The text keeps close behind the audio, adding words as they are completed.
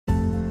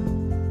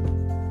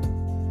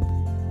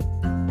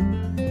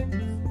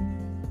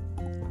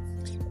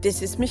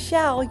This is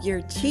Michelle,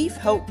 your Chief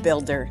Hope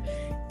Builder.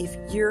 If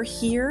you're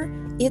here,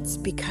 it's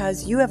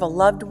because you have a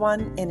loved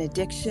one in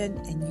addiction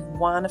and you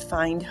want to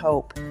find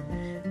hope.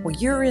 Well,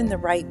 you're in the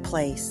right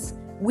place.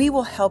 We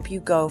will help you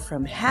go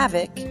from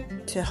havoc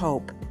to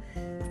hope.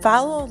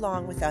 Follow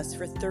along with us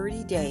for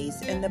 30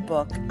 days in the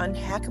book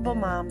Unhackable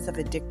Moms of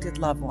Addicted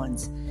Loved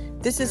Ones.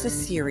 This is a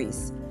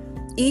series.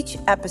 Each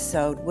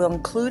episode will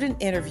include an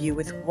interview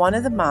with one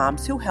of the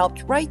moms who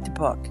helped write the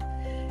book.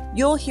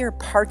 You'll hear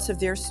parts of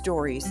their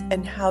stories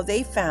and how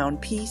they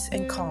found peace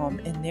and calm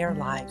in their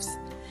lives.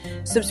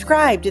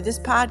 Subscribe to this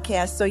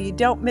podcast so you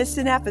don't miss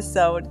an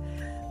episode.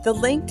 The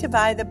link to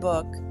buy the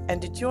book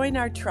and to join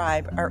our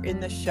tribe are in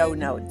the show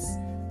notes.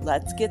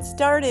 Let's get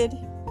started.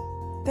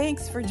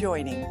 Thanks for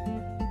joining.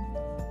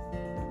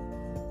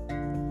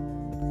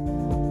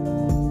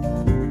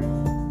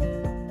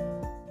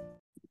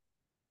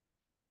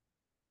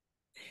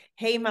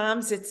 Hey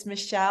moms, it's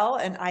Michelle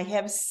and I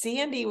have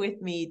Sandy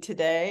with me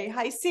today.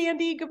 Hi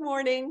Sandy, good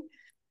morning.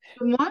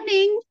 Good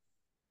morning.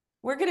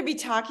 We're going to be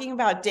talking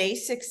about day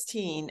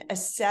 16,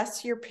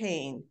 assess your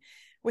pain.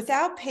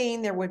 Without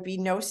pain, there would be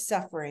no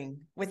suffering.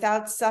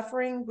 Without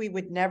suffering, we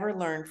would never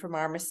learn from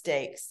our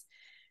mistakes.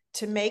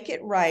 To make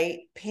it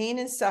right, pain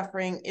and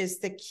suffering is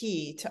the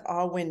key to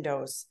all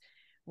windows.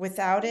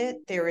 Without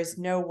it, there is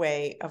no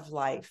way of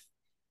life.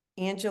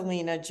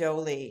 Angelina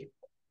Jolie.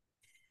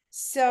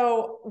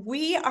 So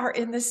we are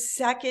in the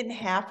second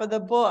half of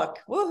the book.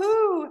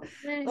 Woohoo!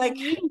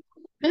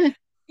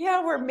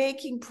 Yeah, we're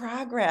making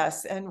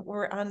progress and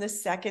we're on the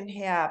second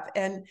half.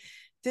 And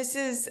this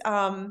is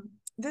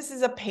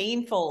a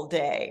painful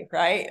day,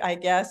 right? I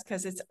guess,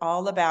 because it's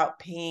all about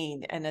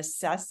pain and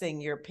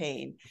assessing your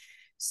pain.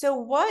 So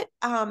what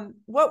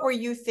were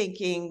you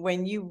thinking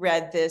when you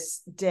read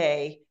this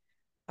day,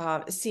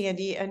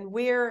 Sandy? And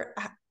where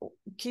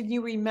can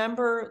you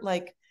remember,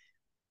 like,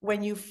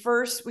 when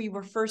we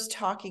were first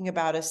talking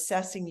about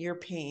assessing your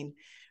pain,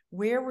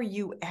 where were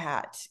you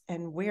at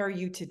and where are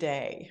you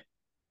today?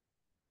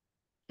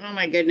 Oh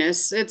my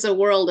goodness. It's a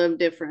world of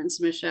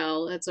difference,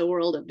 Michelle. It's a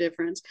world of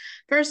difference.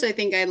 First, I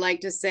think I'd like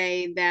to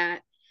say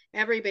that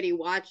everybody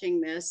watching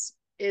this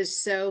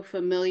is so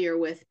familiar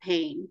with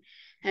pain.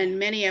 And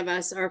many of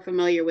us are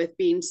familiar with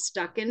being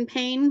stuck in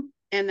pain.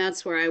 And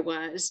that's where I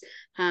was.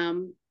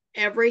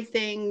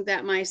 Everything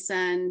that my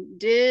son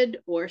did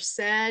or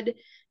said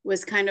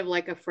was kind of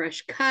like a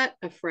fresh cut,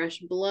 a fresh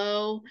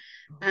blow.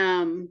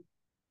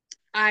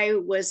 I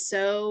was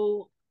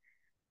so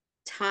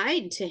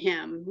tied to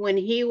him. When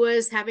he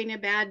was having a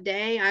bad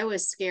day, I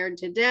was scared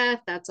to death.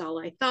 That's all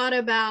I thought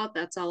about.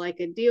 That's all I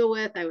could deal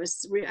with. I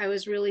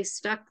was really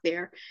stuck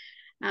there.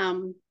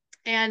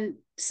 And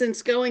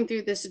since going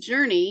through this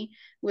journey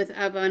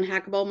of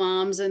Unhackable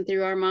Moms and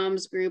through our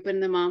moms group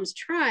and the moms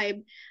tribe,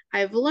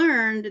 I've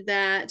learned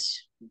that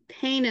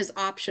pain is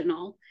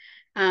optional.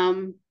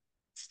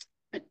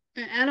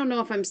 I don't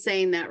know if I'm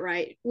saying that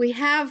right. We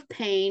have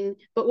pain,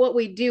 but what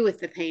we do with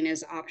the pain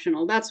is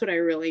optional. That's what I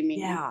really mean.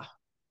 Yeah.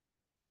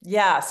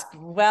 Yes.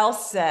 Well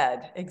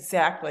said.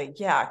 Exactly.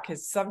 Yeah.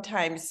 Because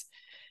sometimes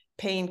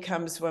pain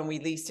comes when we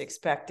least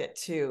expect it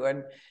too.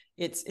 And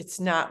it's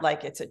not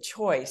like it's a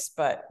choice,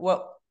 but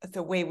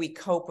the way we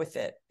cope with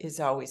it is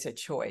always a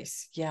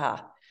choice.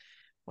 Yeah.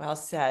 Well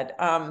said.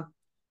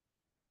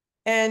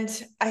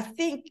 And I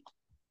think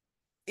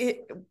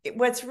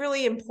what's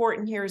really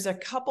important here is a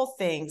couple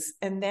things.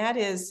 And that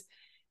is,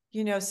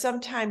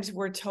 sometimes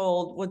we're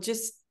told, well,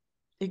 just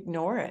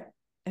ignore it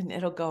and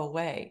it'll go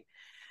away.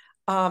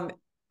 And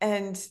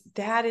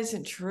that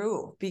isn't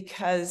true,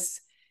 because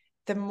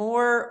the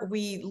more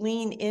we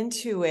lean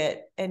into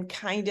it and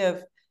kind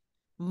of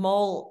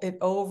mull it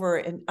over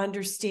and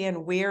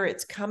understand where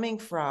it's coming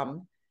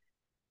from,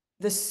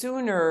 the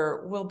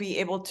sooner we'll be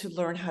able to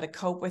learn how to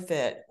cope with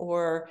it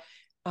or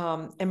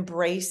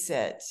embrace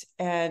it.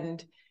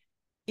 And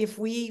if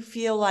we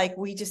feel like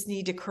we just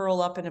need to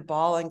curl up in a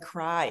ball and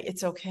cry,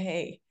 it's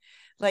okay.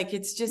 Like,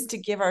 it's just to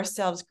give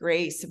ourselves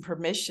grace and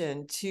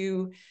permission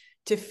to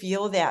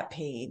feel that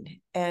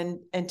pain and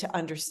to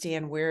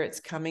understand where it's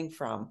coming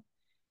from.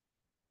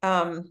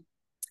 And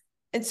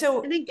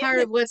so I think part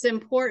of what's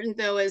important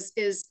though is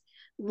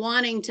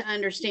wanting to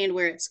understand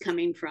where it's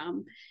coming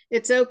from.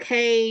 It's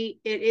okay.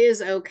 It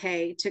is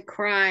okay to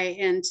cry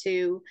and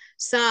to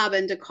sob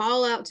and to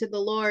call out to the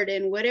Lord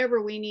and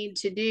whatever we need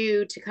to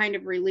do to kind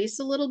of release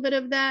a little bit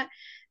of that.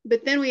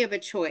 But then we have a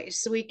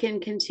choice. So we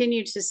can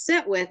continue to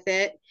sit with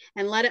it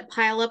and let it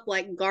pile up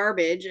like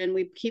garbage. And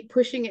we keep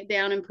pushing it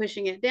down and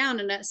pushing it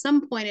down. And at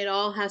some point, it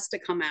all has to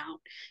come out.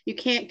 You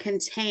can't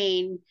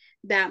contain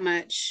that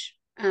much.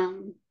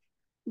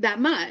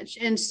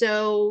 And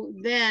so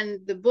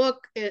then the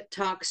book, it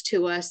talks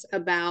to us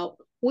about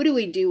what do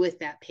we do with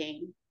that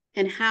pain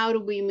and how do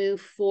we move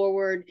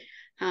forward,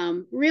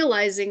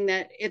 realizing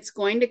that it's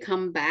going to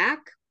come back,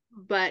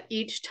 but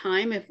each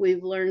time, if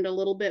we've learned a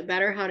little bit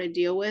better how to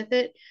deal with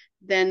it,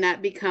 then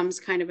that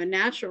becomes kind of a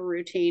natural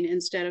routine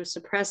instead of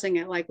suppressing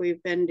it like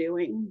we've been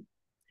doing.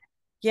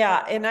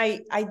 Yeah. And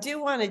I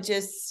do want to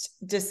just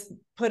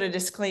put a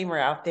disclaimer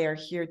out there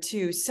here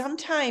too.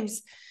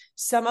 Sometimes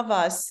some of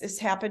us, this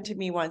happened to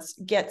me once,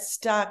 get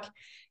stuck.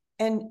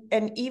 And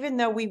even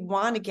though we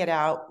want to get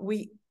out,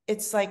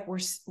 it's like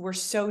we're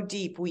so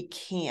deep, we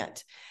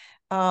can't.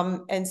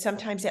 And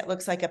sometimes that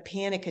looks like a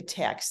panic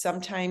attack.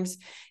 Sometimes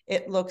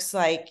it looks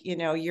like,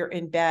 you're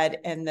in bed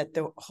and that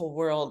the whole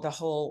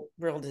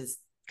world is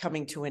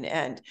coming to an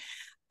end.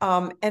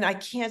 And I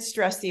can't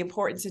stress the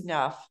importance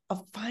enough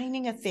of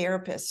finding a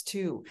therapist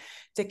too,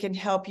 that can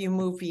help you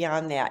move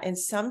beyond that. And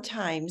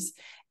sometimes,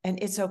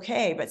 and it's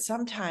okay, but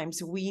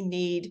sometimes we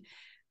need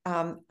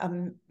a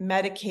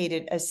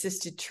medicated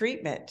assisted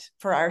treatment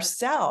for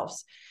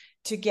ourselves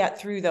to get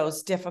through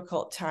those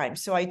difficult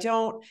times. So I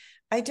don't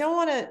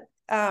want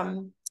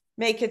to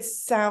make it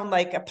sound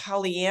like a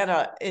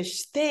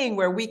Pollyanna-ish thing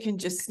where we can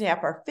just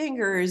snap our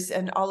fingers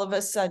and all of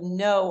a sudden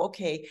know,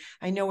 okay,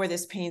 I know where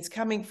this pain's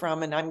coming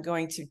from and I'm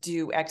going to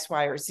do X,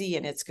 Y, or Z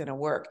and it's going to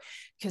work,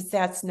 because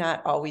that's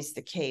not always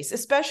the case.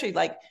 Especially,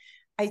 like,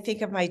 I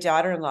think of my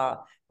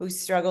daughter-in-law who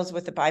struggles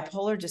with the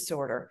bipolar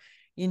disorder.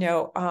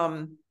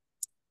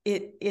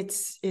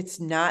 It's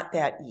not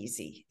that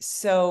easy.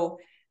 So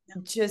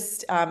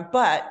just,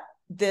 but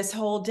this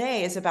whole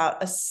day is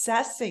about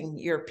assessing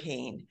your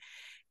pain.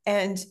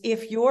 And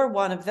if you're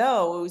one of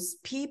those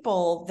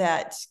people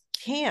that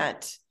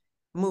can't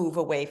move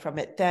away from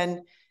it,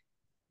 then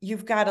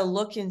you've got to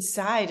look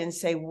inside and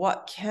say,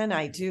 what can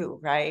I do?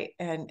 Right.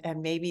 And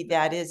maybe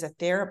that is a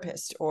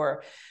therapist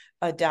or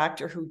a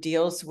doctor who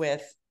deals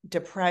with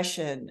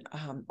depression,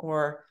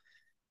 or,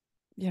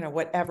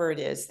 whatever it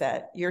is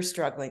that you're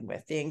struggling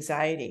with, the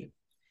anxiety.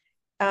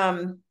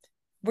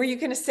 Were you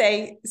going to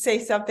say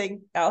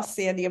something else,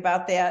 Sandy,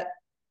 about that?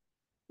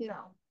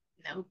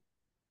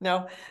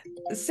 No.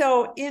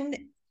 So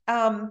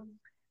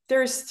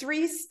there's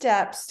 3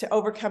 steps to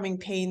overcoming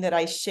pain that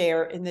I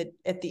share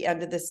at the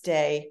end of this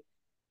day.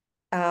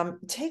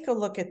 Take a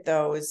look at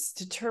those,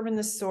 determine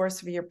the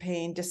source of your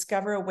pain,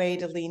 discover a way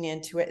to lean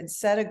into it, and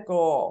set a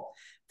goal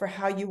for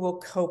how you will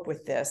cope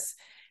with this,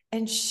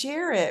 and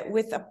share it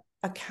with a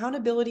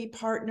accountability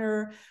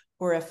partner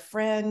or a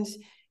friend.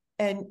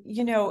 And,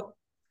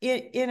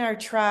 in our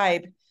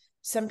tribe,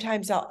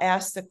 sometimes I'll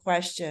ask the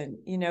question,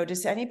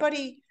 does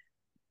anybody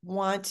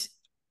want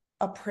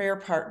a prayer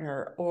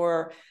partner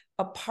or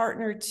a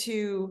partner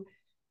to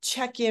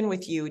check in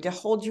with you, to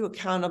hold you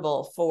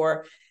accountable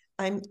for,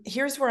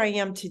 here's where I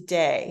am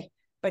today,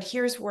 but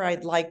here's where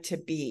I'd like to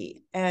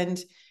be. And,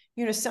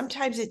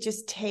 sometimes it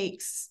just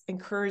takes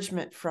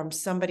encouragement from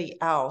somebody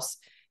else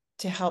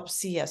to help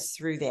see us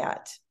through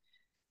that.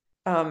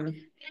 The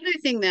other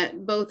thing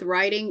that both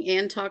writing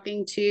and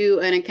talking to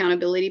an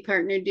accountability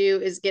partner do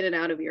is get it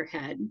out of your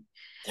head.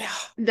 Yeah.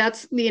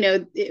 That's,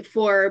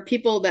 for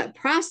people that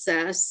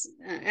process,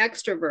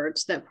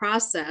 extroverts that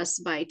process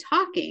by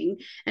talking,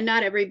 and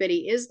not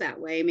everybody is that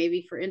way.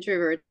 Maybe for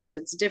introverts,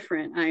 it's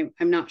different.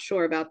 I'm not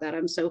sure about that.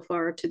 I'm so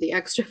far to the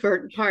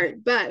extrovert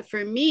part. But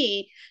for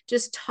me,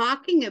 just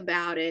talking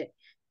about it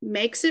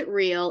makes it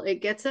real.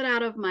 It gets it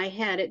out of my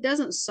head. It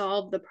doesn't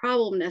solve the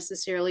problem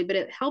necessarily, but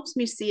it helps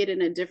me see it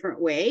in a different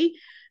way.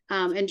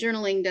 And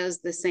journaling does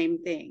the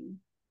same thing.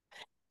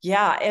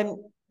 Yeah. And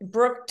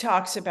Brooke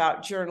talks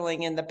about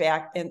journaling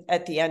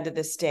at the end of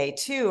this day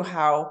too,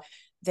 how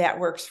that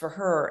works for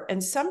her.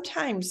 And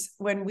sometimes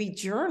when we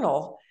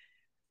journal,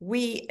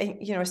 we,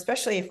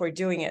 especially if we're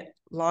doing it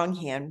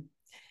longhand,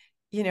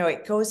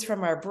 it goes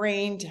from our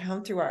brain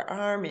down through our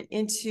arm and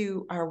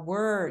into our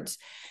words.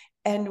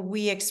 And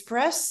we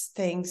express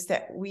things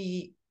that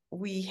we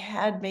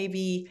had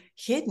maybe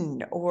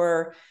hidden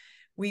or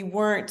we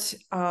weren't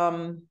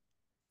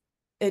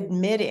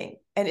admitting.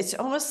 And it's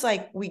almost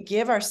like we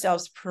give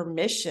ourselves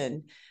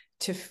permission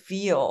to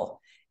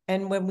feel.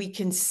 And when we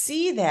can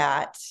see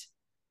that,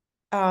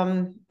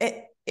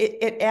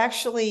 it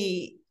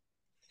actually,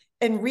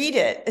 and read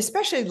it,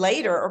 especially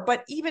later,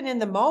 but even in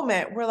the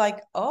moment, we're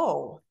like,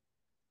 oh,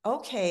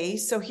 okay,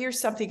 so here's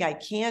something I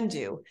can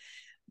do.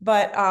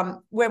 But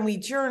when we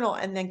journal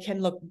and then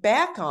can look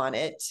back on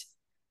it,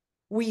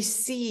 we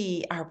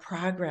see our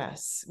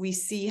progress. We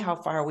see how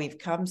far we've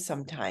come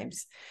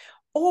sometimes.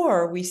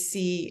 Or we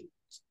see,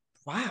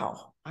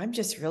 wow, I'm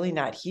just really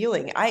not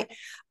healing.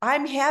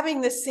 I'm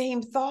having the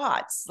same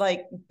thoughts,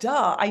 like,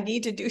 duh, I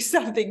need to do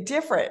something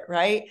different,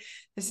 right?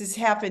 This has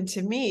happened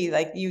to me.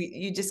 Like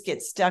you just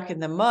get stuck in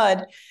the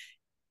mud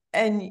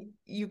and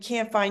you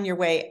can't find your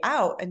way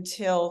out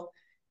until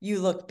you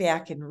look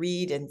back and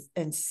read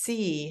and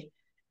see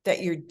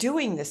that you're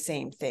doing the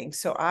same thing.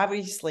 So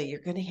obviously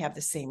you're going to have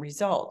the same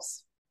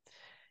results.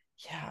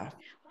 Yeah.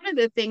 One of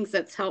the things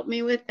that's helped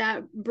me with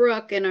that,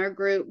 Brooke in our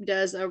group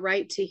does a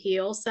Right to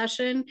Heal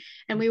session.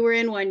 And we were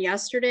in one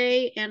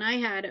yesterday, and I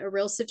had a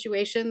real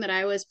situation that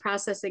I was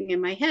processing in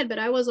my head, but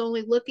I was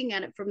only looking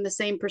at it from the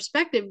same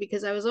perspective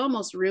because I was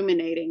almost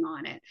ruminating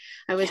on it.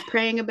 I was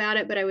praying about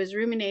it, but I was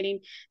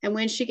ruminating. And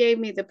when she gave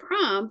me the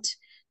prompt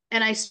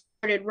and I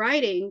started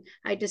writing,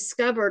 I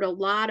discovered a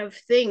lot of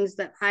things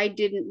that I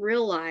didn't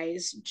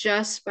realize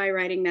just by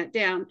writing that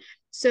down.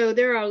 So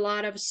there are a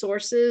lot of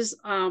sources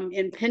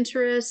in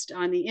Pinterest,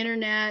 on the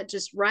internet,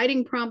 just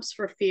writing prompts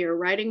for fear,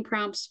 writing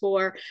prompts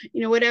for,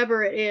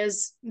 whatever it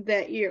is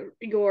that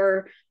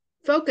you're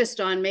focused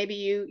on. Maybe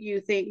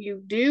you think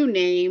you do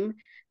name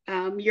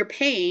your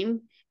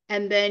pain,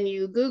 and then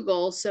you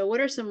Google, so what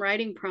are some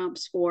writing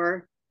prompts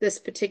for this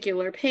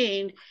particular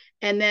pain?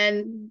 And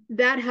then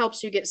that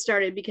helps you get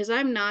started, because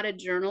I'm not a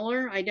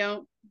journaler.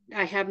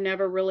 I have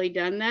never really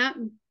done that.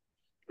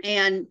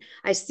 And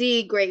I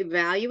see great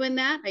value in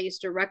that. I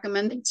used to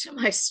recommend it to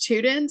my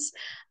students,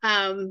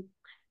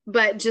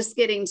 but just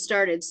getting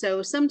started.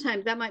 So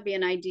sometimes that might be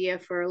an idea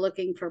for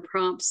looking for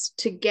prompts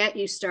to get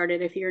you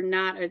started if you're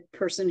not a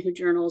person who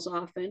journals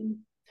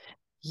often.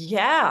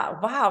 Yeah.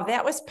 Wow.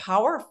 That was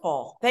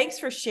powerful. Thanks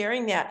for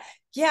sharing that.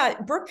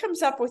 Yeah. Brooke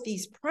comes up with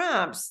these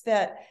prompts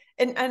that,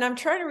 and I'm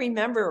trying to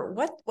remember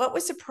what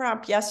was the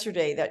prompt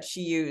yesterday that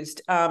she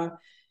used.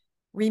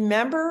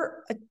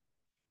 Remember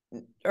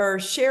or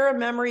share a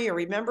memory, or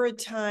remember a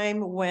time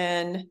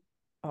when,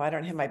 I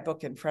don't have my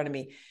book in front of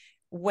me,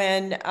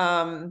 when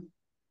I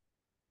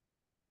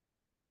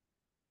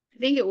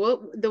think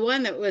the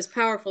one that was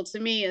powerful to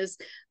me is,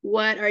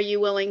 what are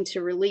you willing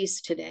to release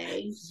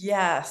today?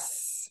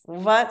 yes,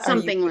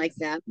 Something like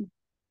that.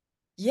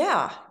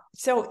 Yeah.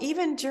 So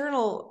even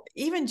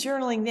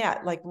journaling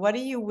that, like, what are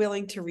you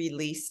willing to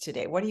release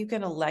today? What are you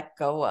going to let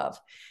go of?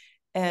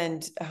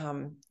 And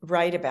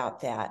write about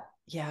that.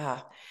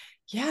 Yeah.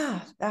 Yeah.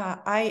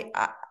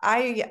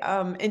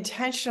 I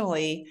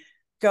intentionally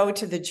go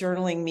to the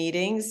journaling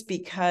meetings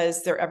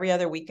because they're every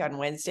other week on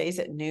Wednesdays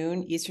at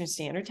noon Eastern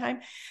Standard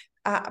Time.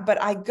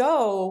 But I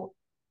go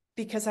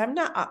because I'm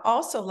not,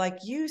 also like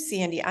you,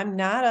 Sandy, I'm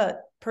not a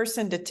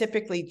person to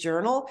typically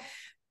journal,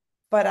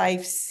 but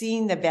I've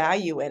seen the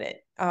value in it.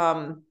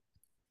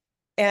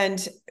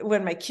 And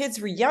when my kids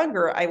were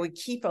younger, I would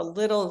keep a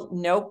little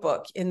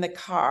notebook in the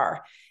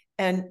car.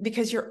 And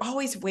because you're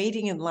always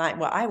waiting in line.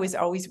 Well, I was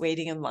always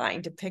waiting in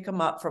line to pick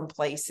them up from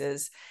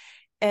places.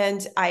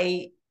 And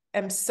I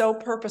am so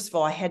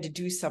purposeful. I had to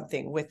do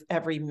something with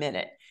every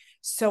minute.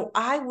 So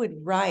I would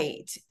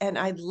write, and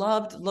I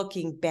loved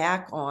looking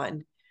back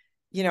on,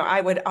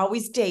 I would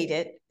always date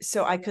it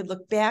so I could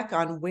look back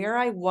on where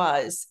I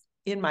was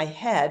in my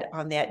head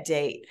on that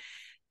date.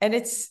 And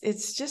it's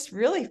just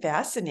really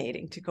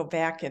fascinating to go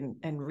back and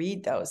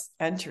read those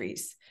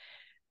entries.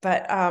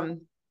 But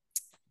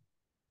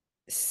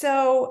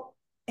so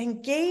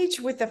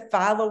engage with the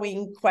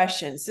following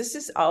questions. This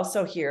is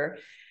also here.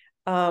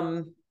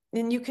 And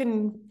you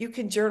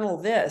can journal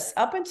this.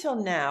 Up until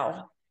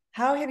now,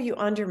 how have you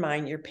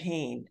undermined your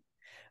pain?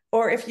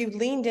 Or if you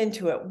leaned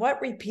into it,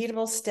 what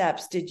repeatable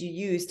steps did you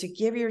use to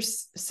give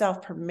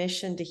yourself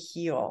permission to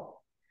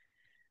heal?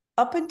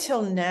 Up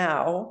until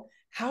now,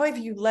 how have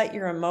you let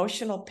your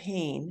emotional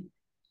pain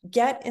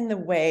get in the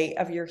way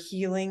of your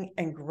healing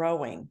and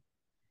growing?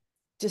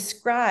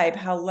 Describe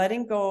how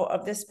letting go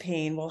of this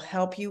pain will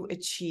help you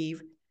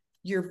achieve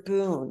your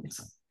boon.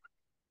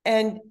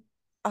 And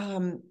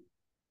on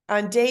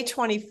day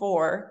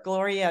 24,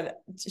 Gloria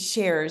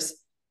shares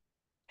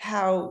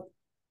how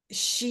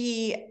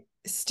she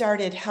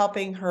started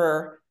helping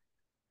her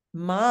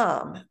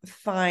mom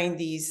find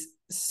these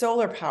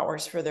solar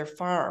powers for their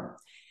farm.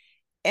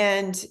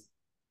 And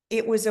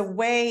it was a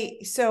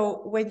way,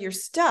 so when you're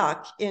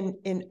stuck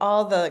in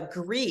all the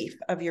grief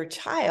of your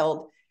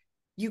child,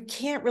 you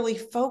can't really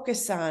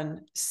focus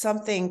on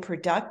something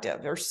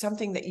productive or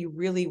something that you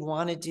really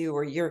want to do,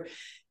 or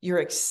you're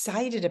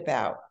excited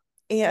about.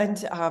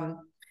 And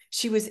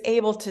she was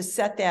able to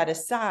set that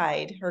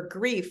aside, her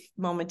grief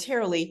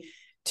momentarily,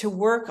 to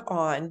work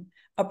on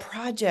a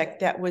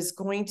project that was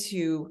going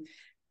to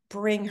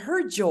bring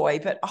her joy,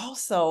 but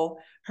also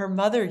her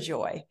mother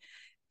joy.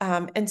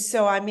 And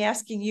so I'm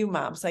asking you,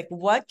 moms, like,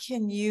 what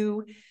can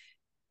you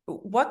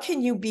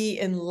be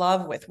in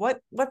love with?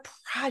 What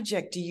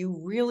project do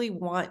you really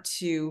want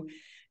to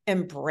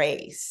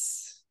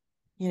embrace?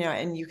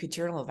 And you could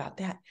journal about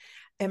that.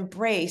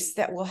 Embrace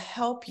that will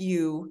help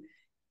you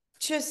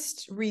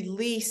just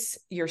release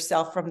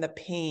yourself from the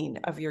pain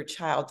of your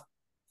child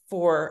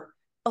for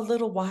a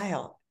little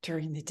while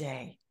during the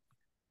day.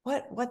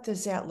 What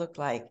does that look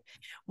like?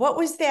 What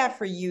was that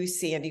for you,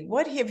 Sandy?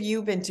 What have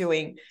you been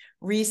doing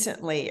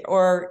recently,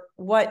 or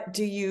what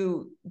do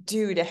you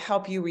do to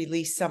help you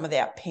release some of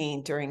that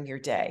pain during your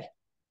day?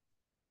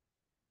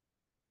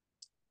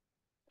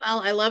 Well,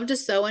 I love to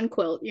sew and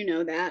quilt, you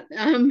know that.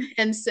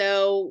 And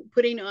so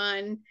putting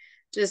on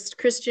just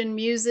Christian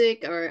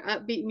music or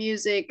upbeat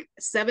music,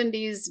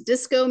 70s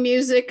disco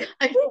music.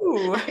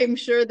 I'm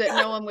sure that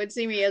no one would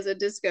see me as a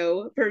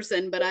disco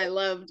person, but I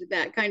loved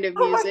that kind of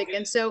music.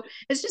 And so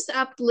it's just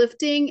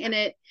uplifting, and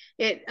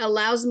it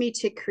allows me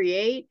to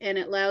create, and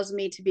it allows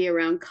me to be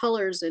around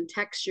colors and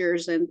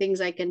textures and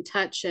things I can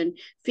touch and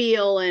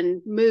feel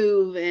and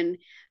move, and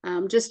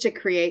just to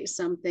create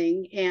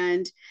something.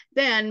 And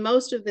then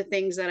most of the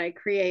things that I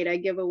create, I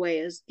give away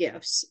as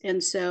gifts.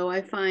 And so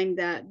I find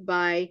that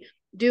by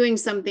doing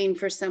something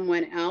for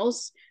someone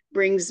else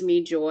brings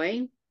me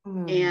joy.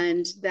 Mm.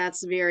 And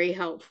that's very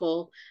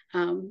helpful.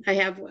 I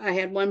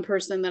had one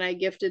person that I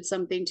gifted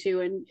something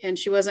to, and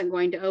she wasn't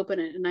going to open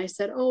it, and I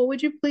said, "Oh,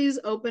 would you please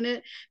open it?"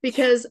 Yeah.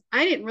 Because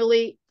I didn't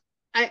really,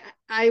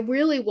 I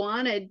really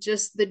wanted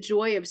just the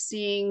joy of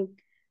seeing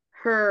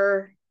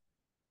her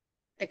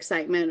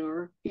excitement,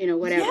 or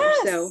whatever.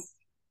 So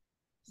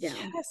Yes.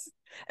 yeah, Yes.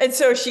 And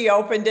so she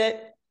opened it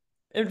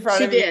in front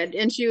she of you. did,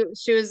 and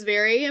she was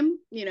very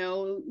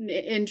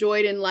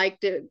enjoyed and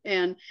liked it,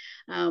 and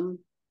um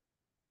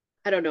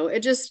I don't know.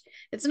 It's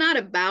not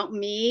about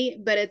me,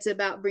 but it's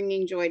about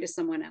bringing joy to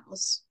someone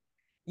else.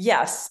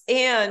 Yes.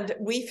 And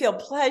we feel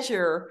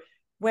pleasure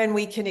when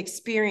we can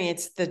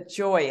experience the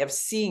joy of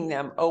seeing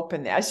them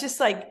open that. It's just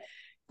like,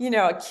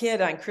 a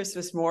kid on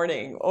Christmas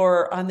morning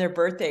or on their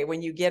birthday,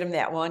 when you get them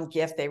that one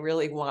gift they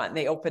really want and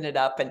they open it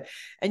up,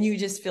 and you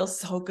just feel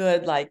so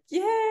good, like,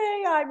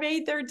 yay, I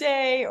made their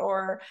day.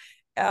 Or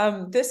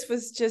this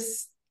was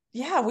just,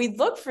 yeah, we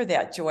look for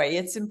that joy.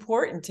 It's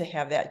important to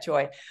have that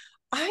joy.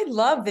 I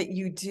love that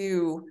you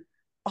do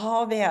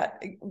all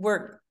that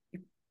work.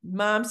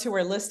 Moms who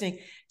are listening,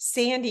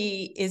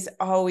 Sandy is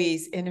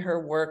always in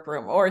her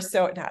workroom, or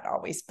so, not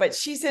always, but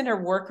she's in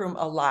her workroom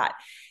a lot.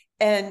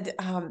 And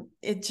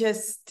it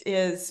just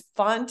is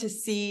fun to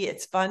see.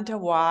 It's fun to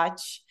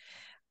watch.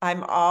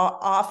 I'm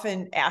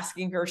often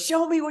asking her,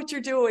 show me what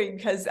you're doing,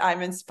 because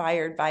I'm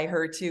inspired by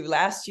her too.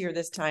 Last year,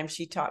 this time,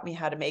 she taught me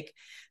how to make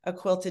a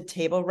quilted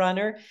table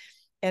runner.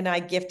 And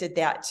I gifted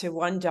that to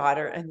one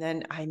daughter. And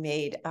then I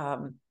made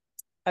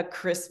a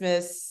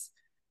Christmas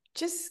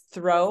just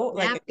throw,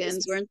 like a Napkins,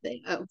 Christmas. weren't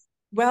they? Oh,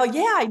 Well,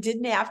 yeah, I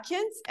did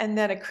napkins and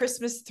then a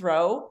Christmas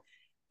throw.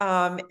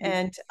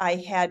 And I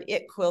had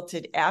it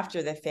quilted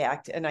after the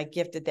fact, and I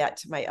gifted that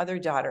to my other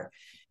daughter.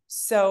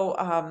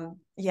 So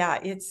yeah,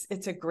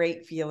 it's a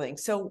great feeling.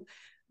 So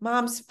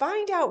moms,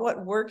 find out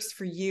what works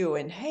for you,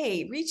 and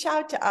hey, reach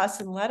out to us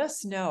and let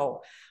us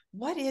know,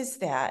 what is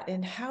that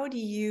and how do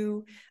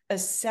you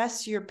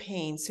assess your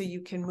pain so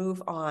you can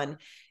move on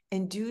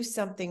and do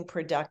something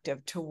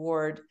productive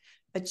toward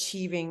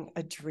achieving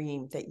a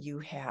dream that you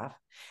have.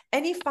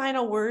 Any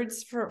final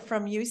words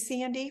from you,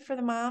 Sandy, for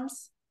the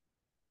moms?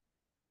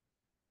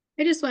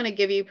 I just want to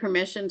give you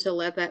permission to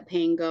let that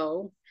pain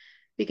go,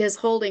 because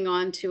holding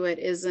on to it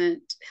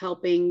isn't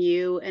helping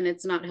you and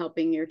it's not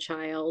helping your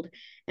child.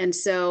 And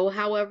so,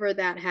 however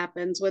that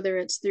happens, whether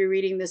it's through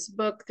reading this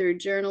book, through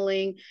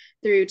journaling,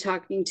 through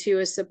talking to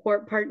a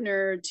support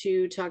partner,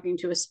 to talking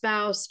to a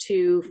spouse,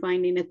 to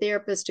finding a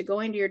therapist, to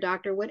going to your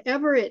doctor,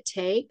 whatever it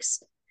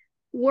takes,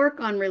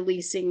 work on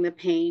releasing the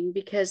pain,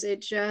 because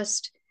it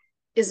just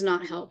is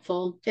not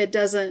helpful. It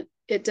doesn't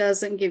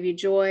give you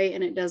joy,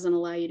 and it doesn't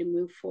allow you to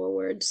move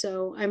forward.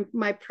 So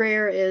my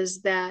prayer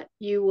is that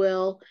you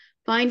will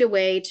find a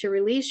way to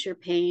release your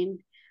pain,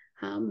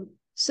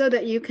 so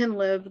that you can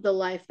live the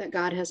life that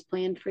God has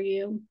planned for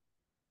you.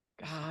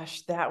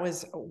 Gosh, that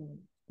was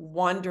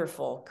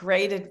wonderful.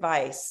 Great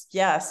advice.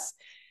 Yes.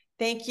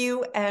 Thank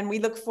you. And we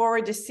look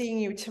forward to seeing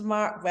you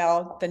tomorrow.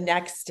 Well, the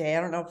next day.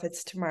 I don't know if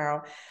it's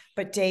tomorrow,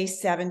 but day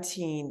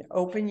 17.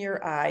 Open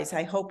your eyes.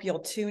 I hope you'll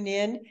tune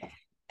in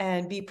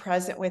and be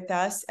present with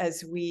us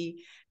as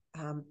we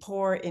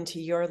pour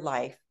into your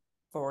life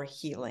for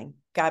healing.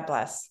 God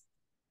bless.